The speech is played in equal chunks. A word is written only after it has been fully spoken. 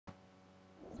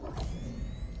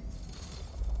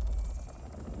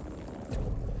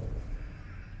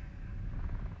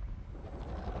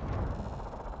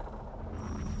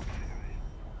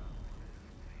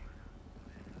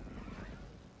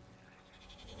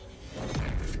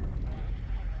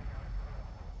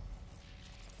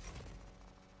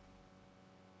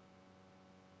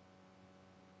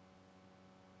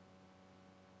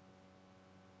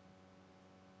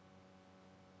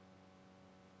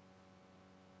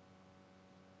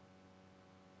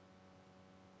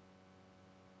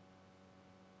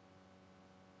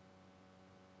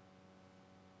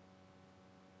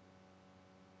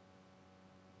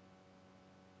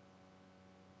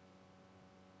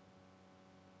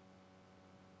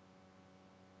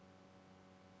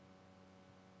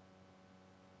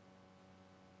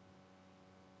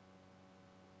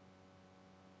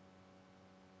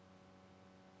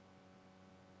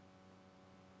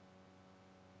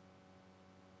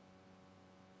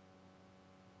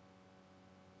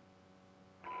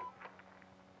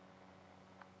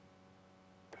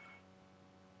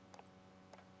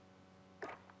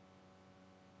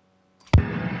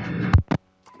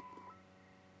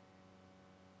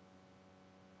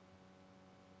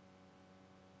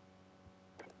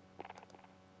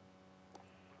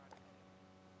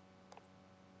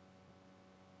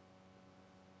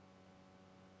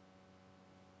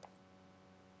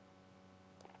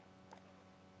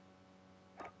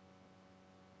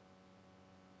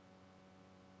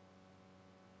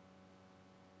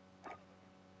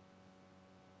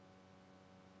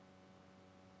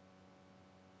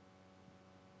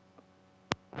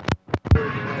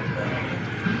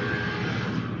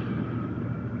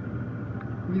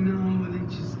You know,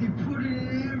 they put it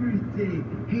in everything.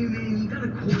 Hey man, you gotta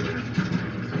call.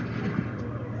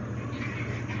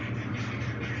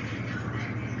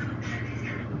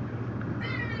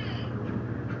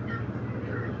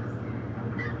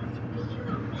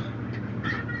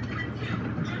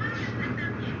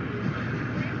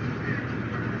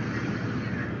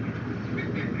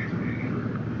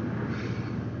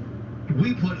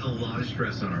 We put a lot of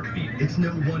stress on our feet. It's no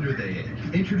wonder they ache.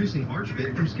 Introducing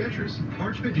ArchFit from Skechers.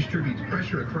 ArchFit distributes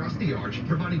pressure across the arch,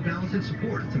 providing balance and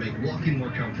support to make walking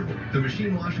more comfortable. They're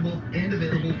machine washable and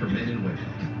available for men and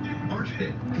women.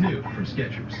 ArchFit, new from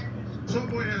Skechers.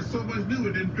 Subway has so much new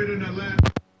it didn't fit in that last.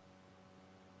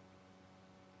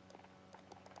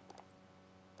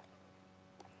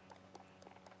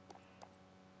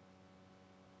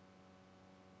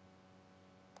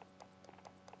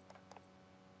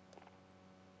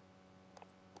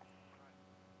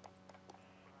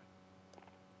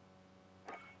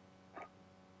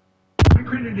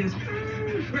 Credit is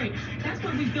Great. That's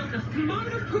why we built a smart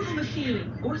approval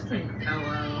machine. Or Sam.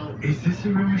 hello. Is this a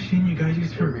real machine you guys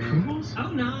use for approvals? Oh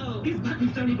no, these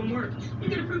buttons don't even work. You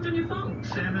get approved on your phone.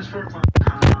 Sam is for fun.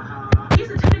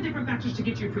 Here's a ton of different factors to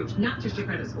get you approved, not just your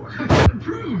credit score.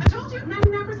 Approved. I told you,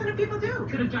 99% of people do.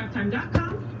 Go to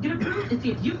DriveTime.com, get approved, and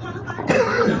see if you qualify for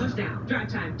 $100 down.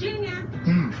 DriveTime, genius.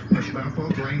 Much bountiful,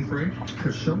 grain-free.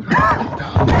 Because sometimes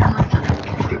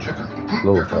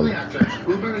early access,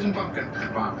 blueberries and pumpkin,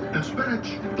 and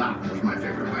spinach. That was my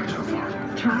favorite bite so far.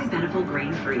 Try Beneful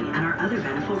grain-free and our other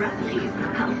Beneful recipes.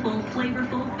 Healthful,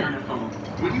 flavorful Beneful.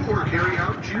 When you order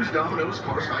carry-out, choose Domino's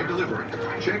Carside Delivery.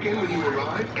 Check in when you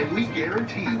arrive, and we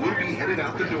guarantee we'll be headed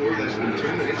out the door less than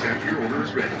 2 minutes after your order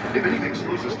is ready. If anything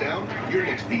slows us down, your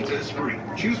next pizza is free.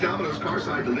 Choose Domino's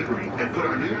Carside Delivery and put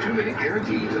our new 2-minute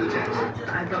guarantee to the test.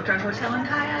 I booked our hotel in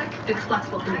Kayak. It's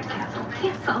flexible for next cancel.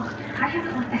 Cancel? I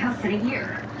haven't left the house in a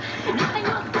year. Nothing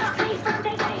will stop me from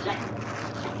vacation.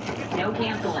 No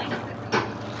canceling.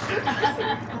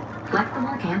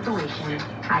 Flexible cancellation.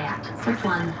 Kayak. Switch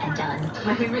one and done.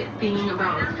 My favorite thing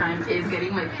about Time is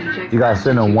getting my paycheck. You gotta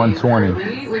send them 120.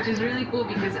 Early, which is really cool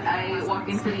because I walk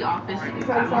into the office and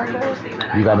I'm already posting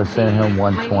that You gotta send him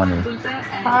 120.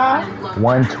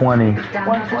 120.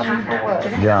 120 for what?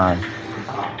 John.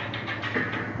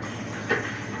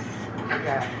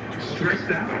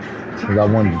 Stressed out? Cause I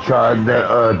wanted to try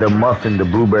the muffin, the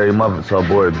blueberry muffin, so I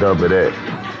bought a double that.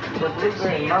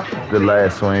 The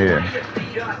last one here.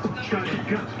 Try to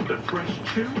gut the fresh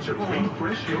chew to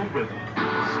refresh your rhythm.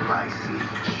 Spicy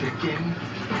chicken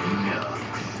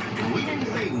nuggets. We didn't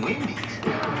say Wendy's,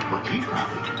 but you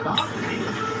probably thought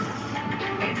Wendy's.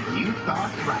 And you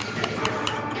thought right.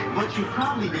 But you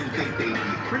probably didn't think they'd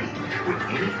be free with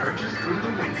any purchase through the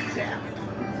Wendy's app.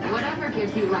 Whatever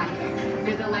gives you life.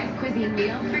 There's a Life Cuisine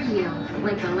meal for you,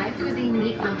 like the Life Cuisine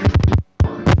meatloaf.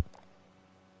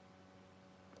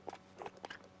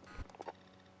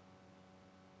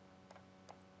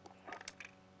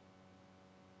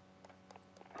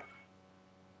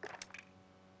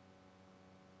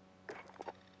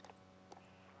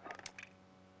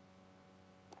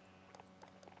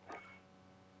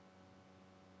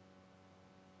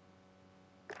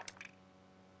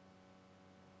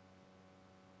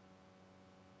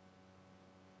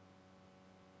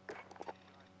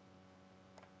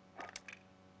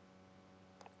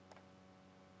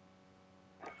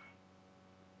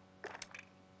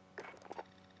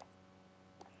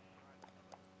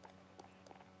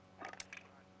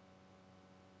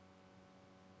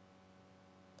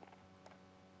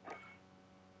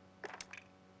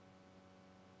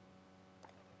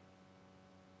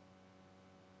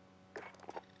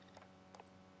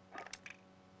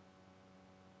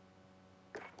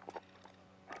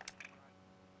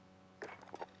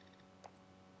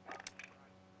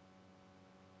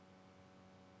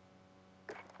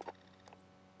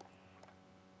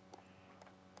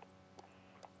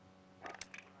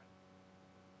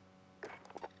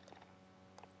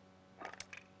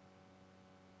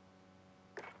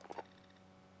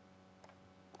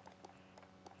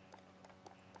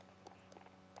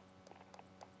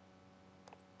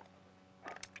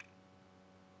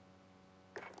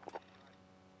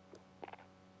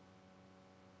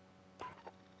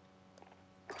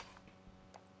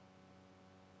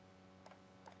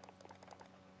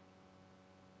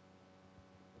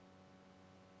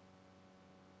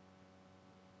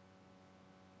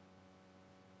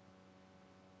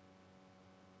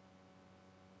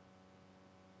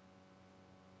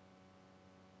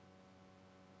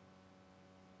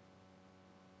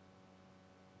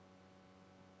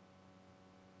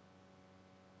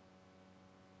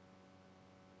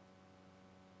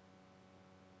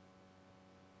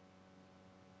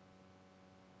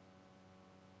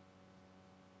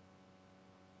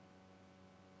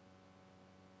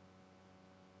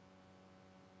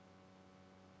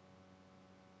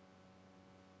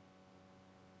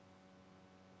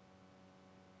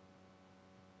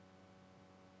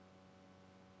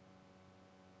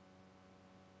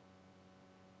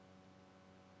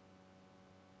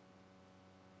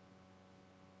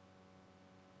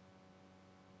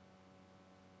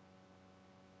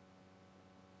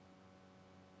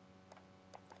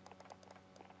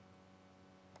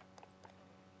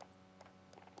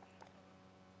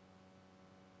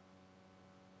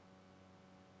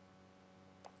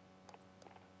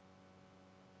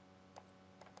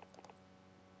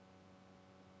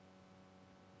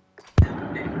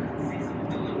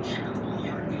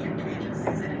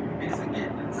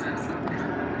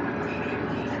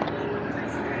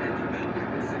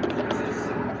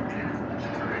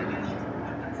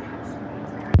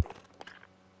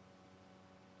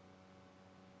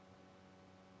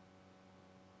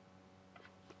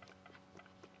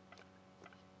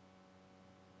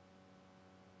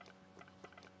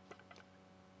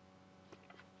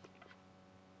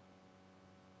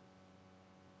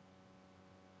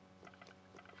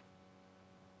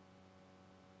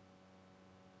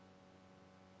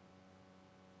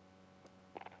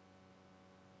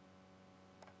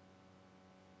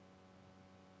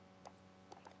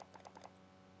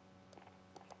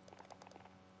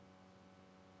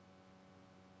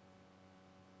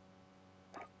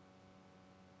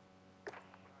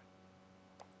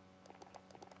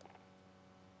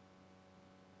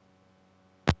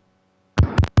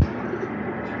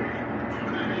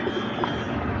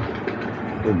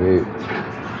 It did.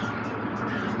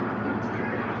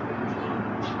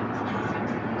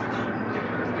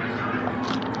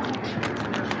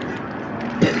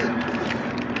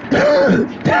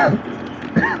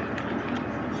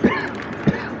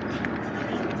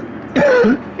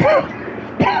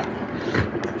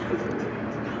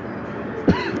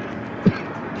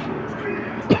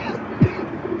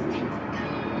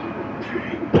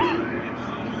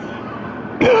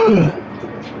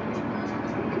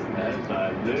 As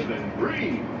I live and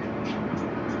breathe,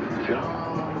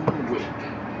 John Wick,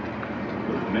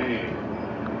 the man,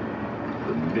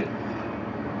 the myth,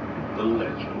 the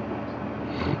legend.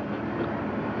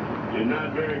 You're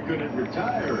not very good at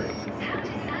retiring.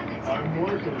 I'm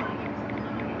working on it.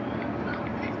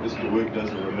 Mr. Wick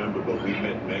doesn't remember, but we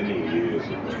met many years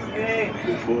ago,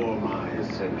 before my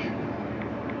ascension.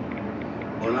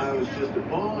 When I was just a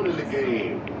pawn in the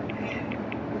game.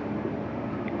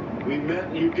 We met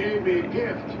and you gave me a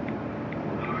gift.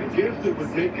 A gift that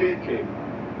would make me a king.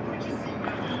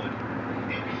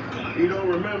 You don't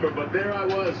remember, but there I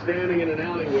was standing in an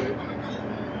alleyway.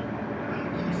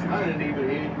 I didn't even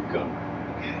hear you come.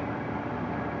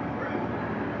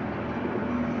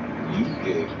 You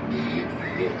gave me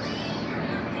this.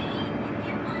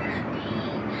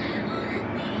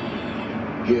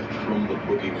 Gift from the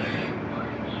boogeyman.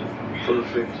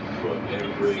 Perfect for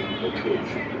every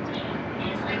occasion.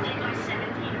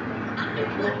 But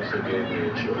you also gave me a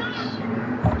choice.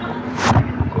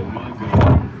 Oh my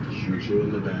God, shoot you in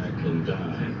the back and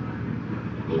die.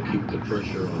 Will keep the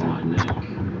pressure on my neck.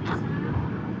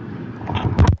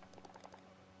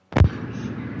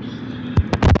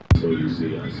 So you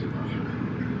see, I survived.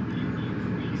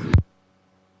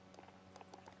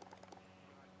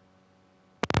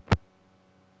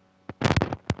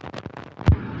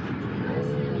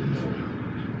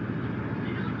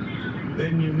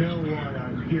 Then you know why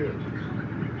I'm here.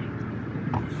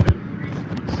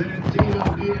 Santino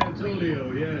D'Antonio,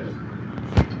 yeah.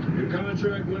 Your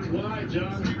contract went wide,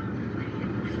 John.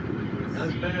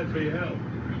 That's bad for your health.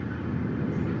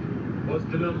 What's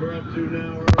the number up to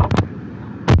now, Earl?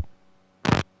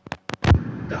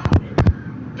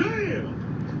 Damn!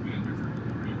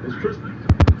 It's Christmas.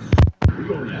 We're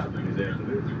going to Applebee's after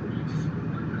this.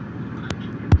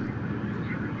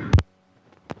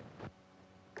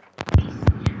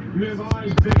 You have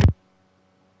eyes big.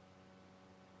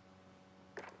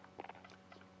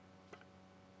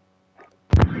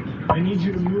 I need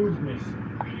you to move me.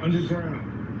 Underground.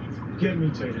 Get me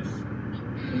to him.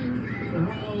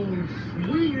 How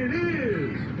sweet it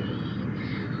is!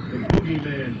 The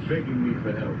boogeyman begging me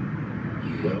for help.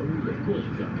 Well, of course,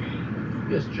 John.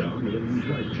 Yes, John, whatever you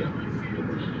like, John.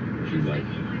 She like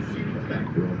a back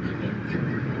row.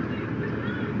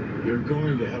 You're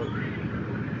going to help me.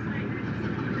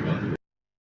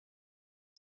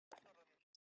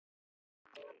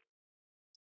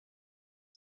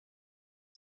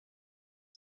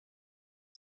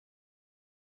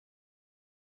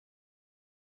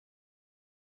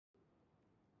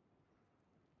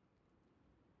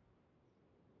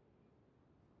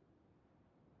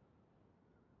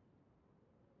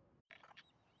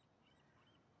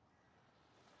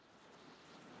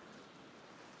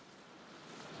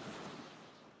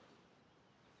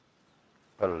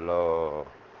 Hello.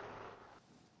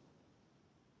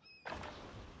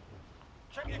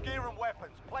 Check your gear and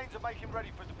weapons. Planes are making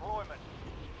ready for deployment.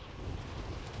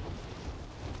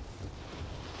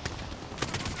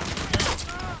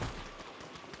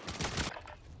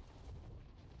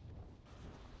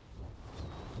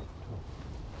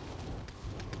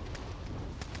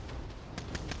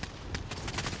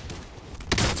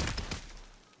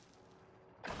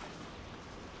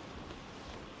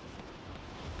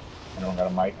 Anyone got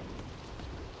a mic?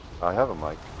 I have a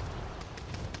mic.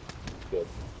 Good.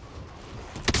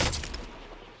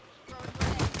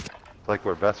 It's like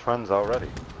we're best friends already.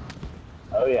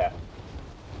 Oh yeah.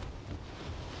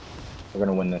 We're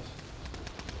gonna win this.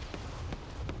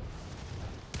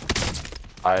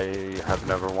 I have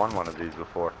never won one of these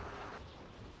before.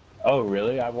 Oh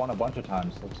really? I've won a bunch of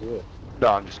times. Let's do it. No,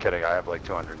 I'm just kidding. I have like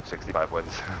 265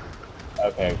 wins.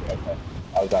 Okay.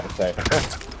 I was about to say.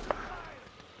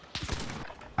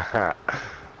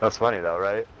 That's funny though,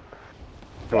 right?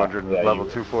 200 Yeah, level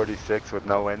 246 with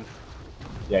no wins.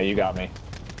 Yeah, you got me.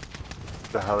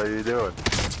 What the hell are you doing?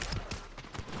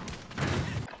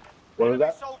 What was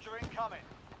that? Soldier incoming.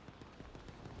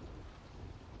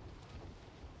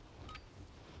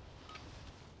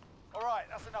 All right,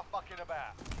 that's enough mucking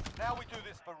about. Now we do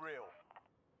this for real.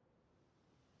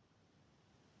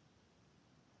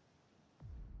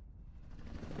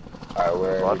 Alright,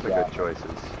 where Lots we of got? good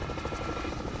choices.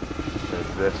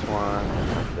 There's this one,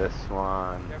 and this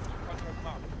one,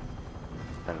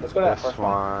 and Let's go to that this first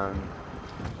one.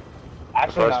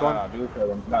 Actually, first one? no, do the third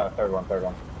one. No, third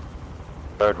one.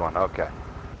 Third one, okay.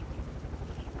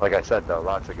 Like I said though,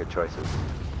 lots of good choices.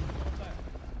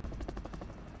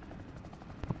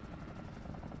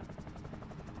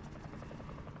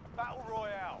 Battle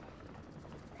Royale.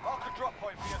 Mark a drop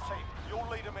point for your team. You'll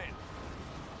lead them in.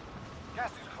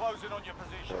 Gas is closing on your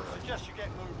position. Suggest you get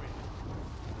moving.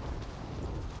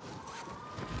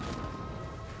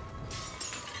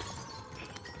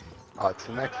 Oh, it's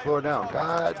the next floor down.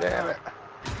 God damn it.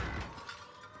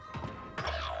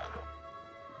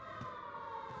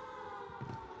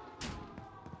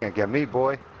 Can't get me,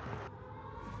 boy.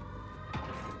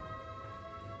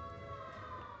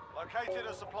 Located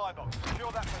a supply box.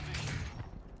 Secure that position.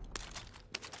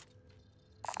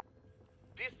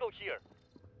 Pistol here.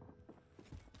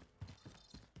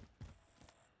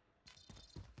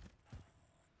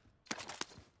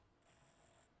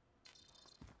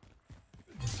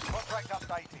 Contract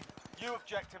updated. New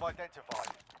objective identified.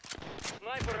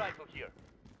 Sniper rifle here.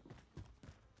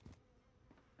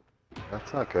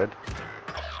 That's not good.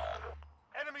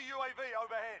 Enemy UAV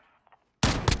overhead.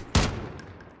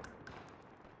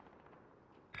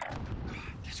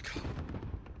 Let's go.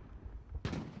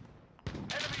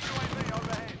 Enemy UAV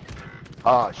overhead.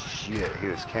 Oh shit, he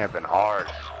was camping hard.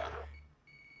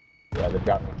 Yeah, they've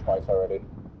got me twice already.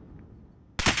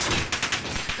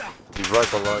 He's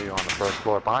right below you on the first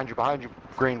floor. Behind you,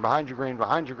 green, behind you, green,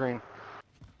 behind you, green.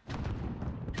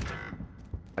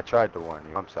 I tried to warn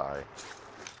you, I'm sorry.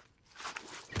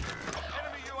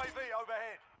 Enemy UAV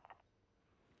overhead.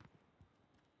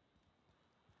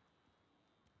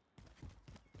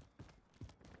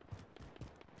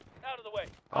 Out of the way.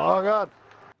 Oh god.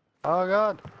 Oh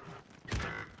god.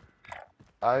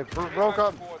 I broke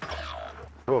up.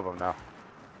 Two of them now.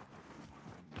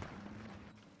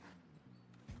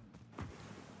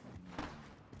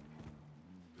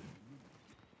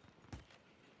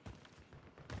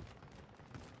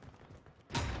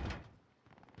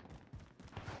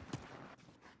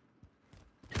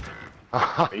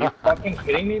 Are you fucking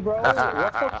kidding me, bro? What the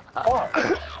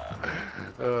fuck?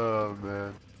 Oh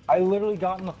man. I literally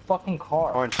got in the fucking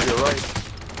car. Orange to your right.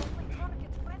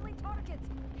 Friendly target.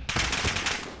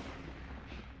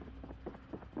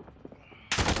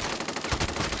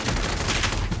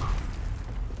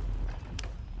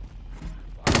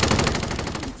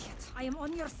 Idiot, I am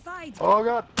on your side. Oh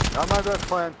god, not my best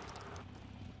plan.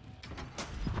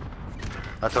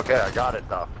 That's okay, I got it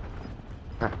though.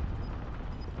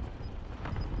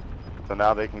 So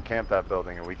now they can camp that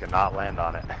building and we cannot land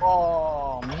on it.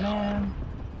 Oh man.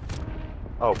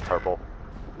 Oh, purple.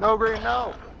 No, green,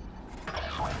 no!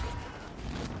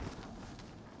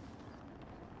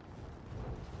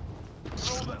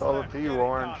 All up to you,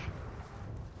 orange.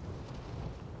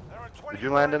 Did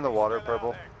you land in the water,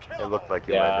 purple? It looked like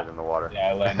you landed in the water.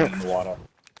 Yeah, I landed in the water.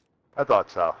 I thought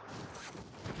so.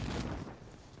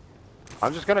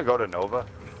 I'm just gonna go to Nova.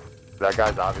 That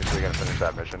guy's obviously gonna finish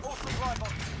that mission.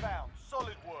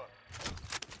 Solid work.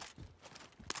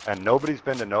 And nobody's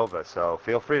been to Nova, so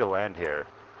feel free to land here.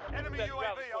 Enemy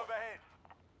UAV overhead.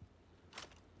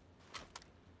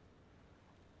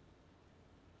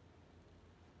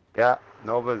 Yeah,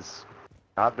 Nova's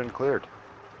not been cleared.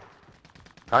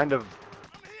 Kind of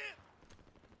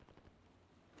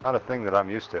not a thing that I'm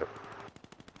used to.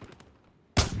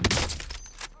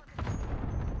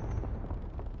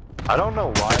 I don't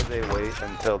know why they wait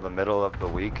until the middle of the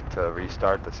week to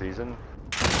restart the season.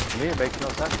 To me, it makes no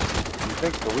sense. You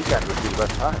think the weekend would be the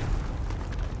best time.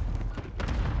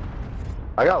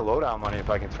 I got loadout money if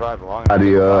I can survive long enough. I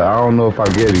don't know if I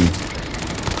get him.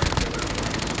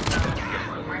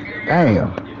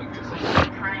 Damn.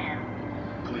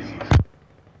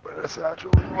 But it's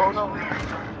actually, oh no.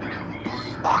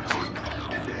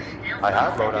 I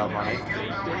have loadout money.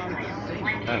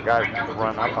 And guys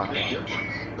run up on me.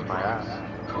 My ass.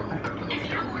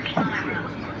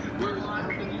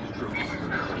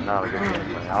 Not a good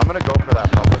game. I'm gonna go for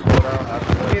that public loadout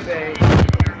after this.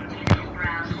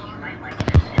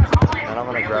 And I'm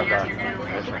gonna grab that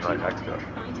mission right next to it.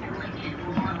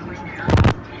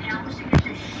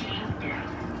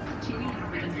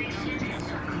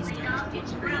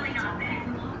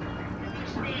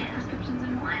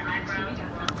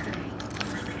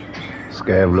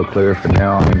 Scav look clear for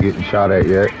now. I ain't getting shot at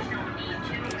yet.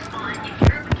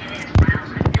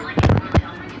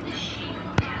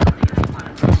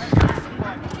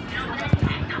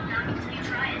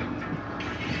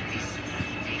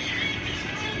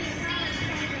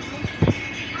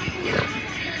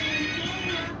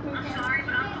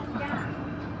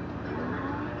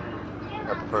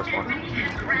 first one.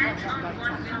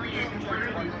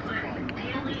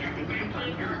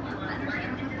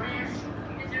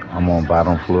 I'm on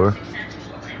bottom floor.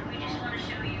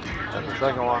 That's the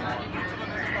second one.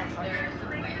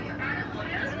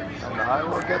 And I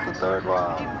will get the third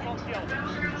one.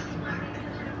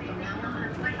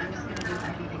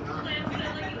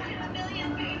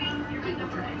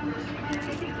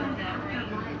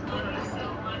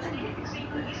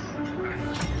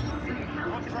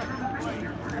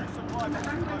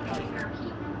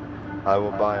 I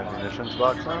will buy a munitions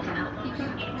box now.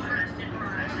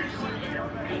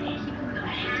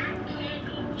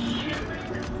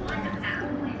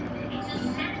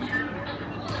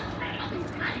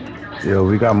 Yo,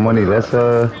 we got money. Let's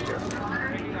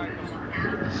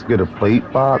get a plate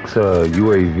box,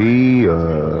 UAV,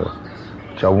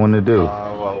 what y'all want to do?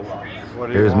 Well,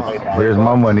 what do you want? Here's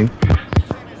my money.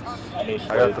 I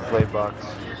got the plate box.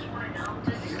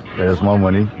 There's my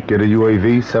money. Get a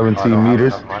UAV, 17 I don't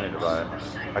meters. have enough money to buy it.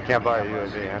 I can't buy a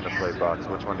UAV and a plate box.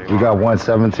 Which one do you We want? got one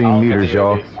 17 meters,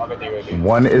 y'all.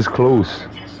 One is close.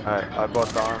 Alright, I bought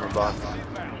the armor box.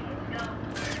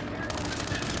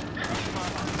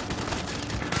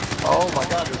 Oh my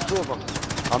god, there's two of them.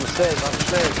 On the stairs, on the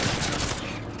stairs.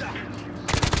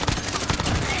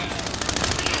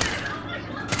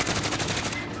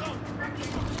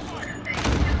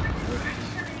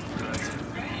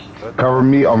 Cover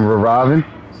me, I'm reviving.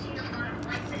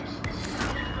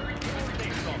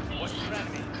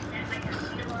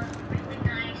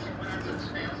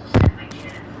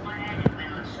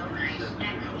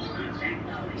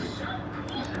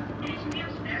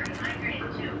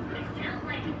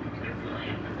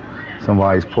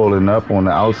 Somebody's pulling up on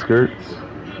the outskirts. Ooh,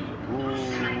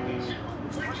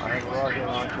 I have a rocket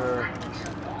launcher.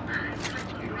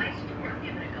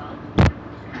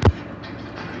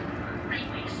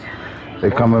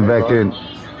 They're coming back in.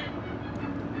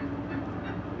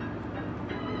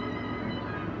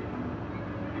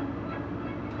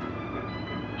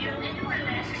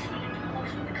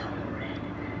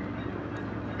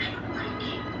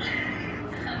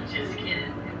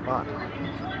 Come on.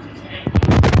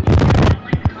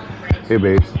 Hey,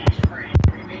 babe.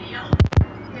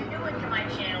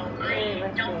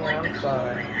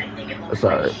 That's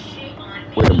alright.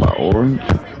 Wait, am I orange?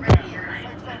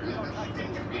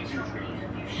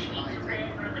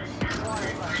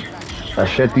 I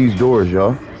shut these doors,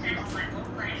 y'all.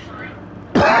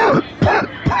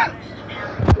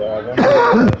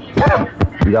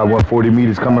 We got 140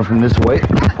 meters coming from this way,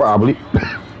 probably.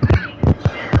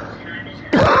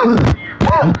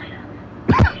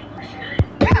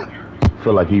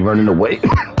 Feel like he's running away.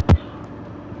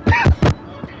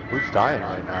 Who's dying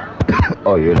right now?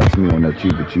 Oh yeah, that's me on that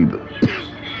cheaper.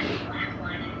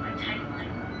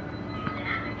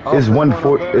 Oh, It's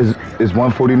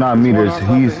 149 meters.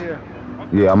 He's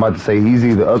yeah. I'm about to say he's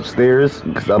either upstairs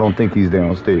because I don't think he's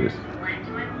downstairs.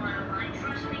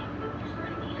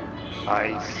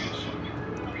 Nice.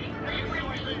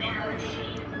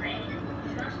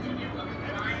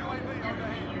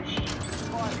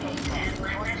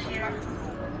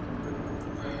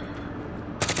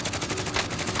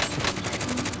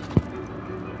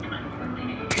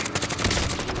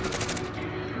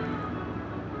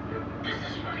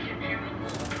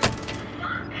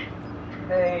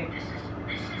 Hey.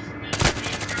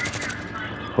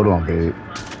 Hold on, babe.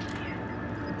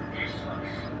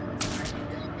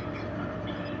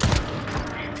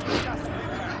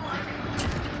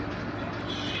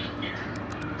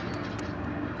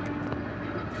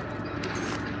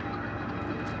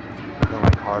 I feel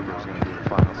like Harbor's gonna be the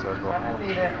final circle. I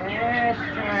need an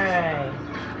ashtray.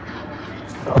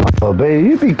 Oh, babe,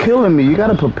 you be killing me. You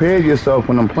gotta prepare yourself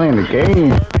when I'm playing the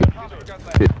game.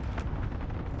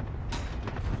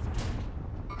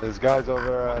 There's guys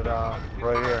over at,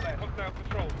 right here.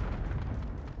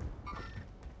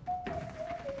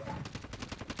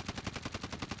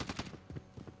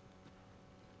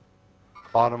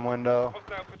 Bottom window.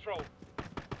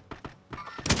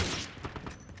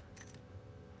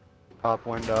 Top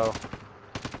window.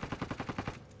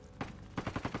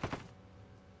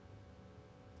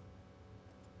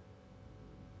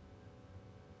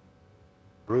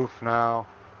 Roof now.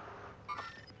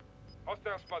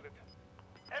 Hostile spotted.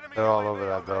 Enemy They're all UAV over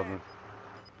that overhead. building.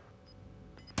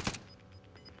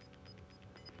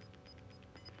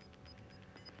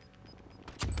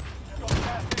 Got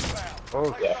gas inbound.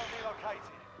 Oh, Safe yeah. zone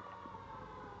relocated.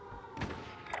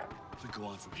 To go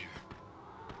on from here.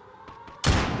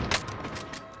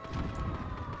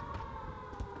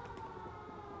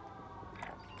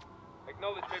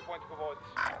 Acknowledge waypoint coordinates.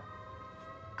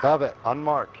 Stop it.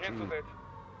 Unmarked. Cancel Jeez. that.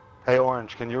 Hey,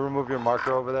 Orange, can you remove your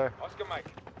marker over there? Oscar Mike.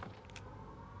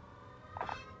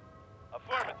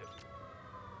 Affirmative.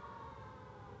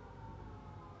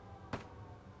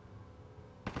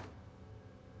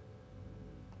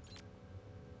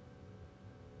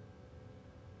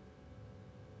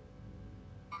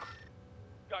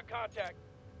 Got contact.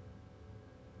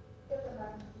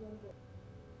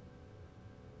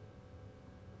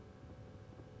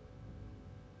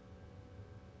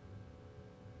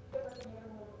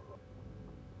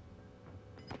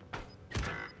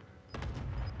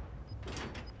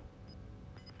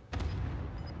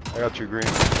 I got you, Green.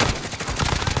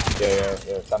 Yeah,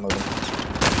 stop moving.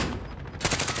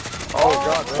 Oh,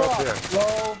 God, they're up there.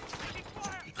 Slow.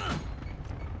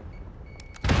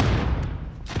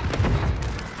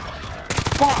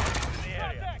 Fuck!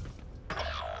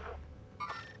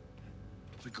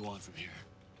 We go on from here.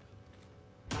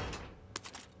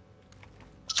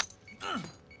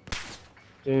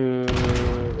 Dude.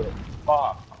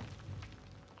 Fuck.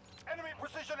 Enemy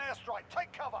precision airstrike.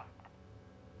 Take cover.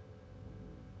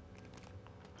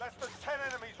 Less than 10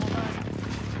 enemies remain.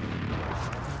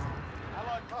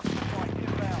 Allied cluster strike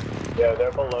inbound. Yeah,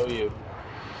 they're below you.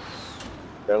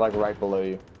 They're like right below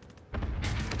you.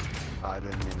 I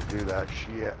didn't mean to do that.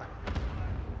 Shit.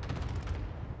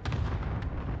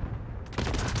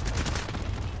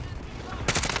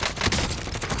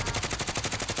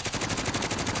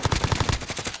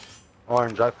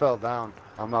 Orange, I fell down.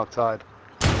 I'm outside.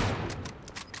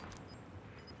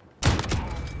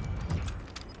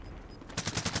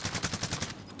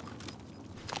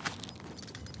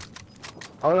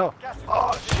 Oh no.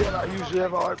 Oh shit, I usually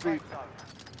have a heartbeat.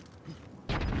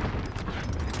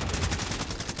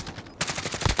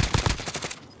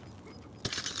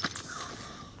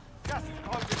 Gas is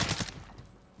closing.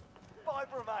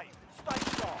 5 remain. Stay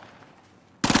sharp.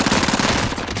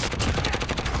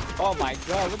 Oh my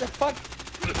god, what the fuck?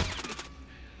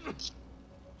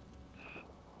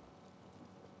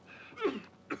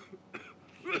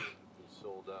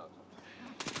 Sold out.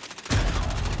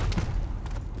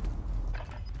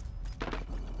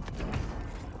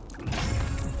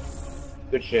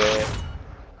 Good shit.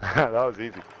 That was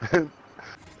easy.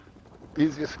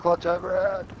 Easiest clutch I ever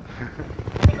had.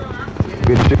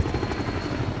 Good shit.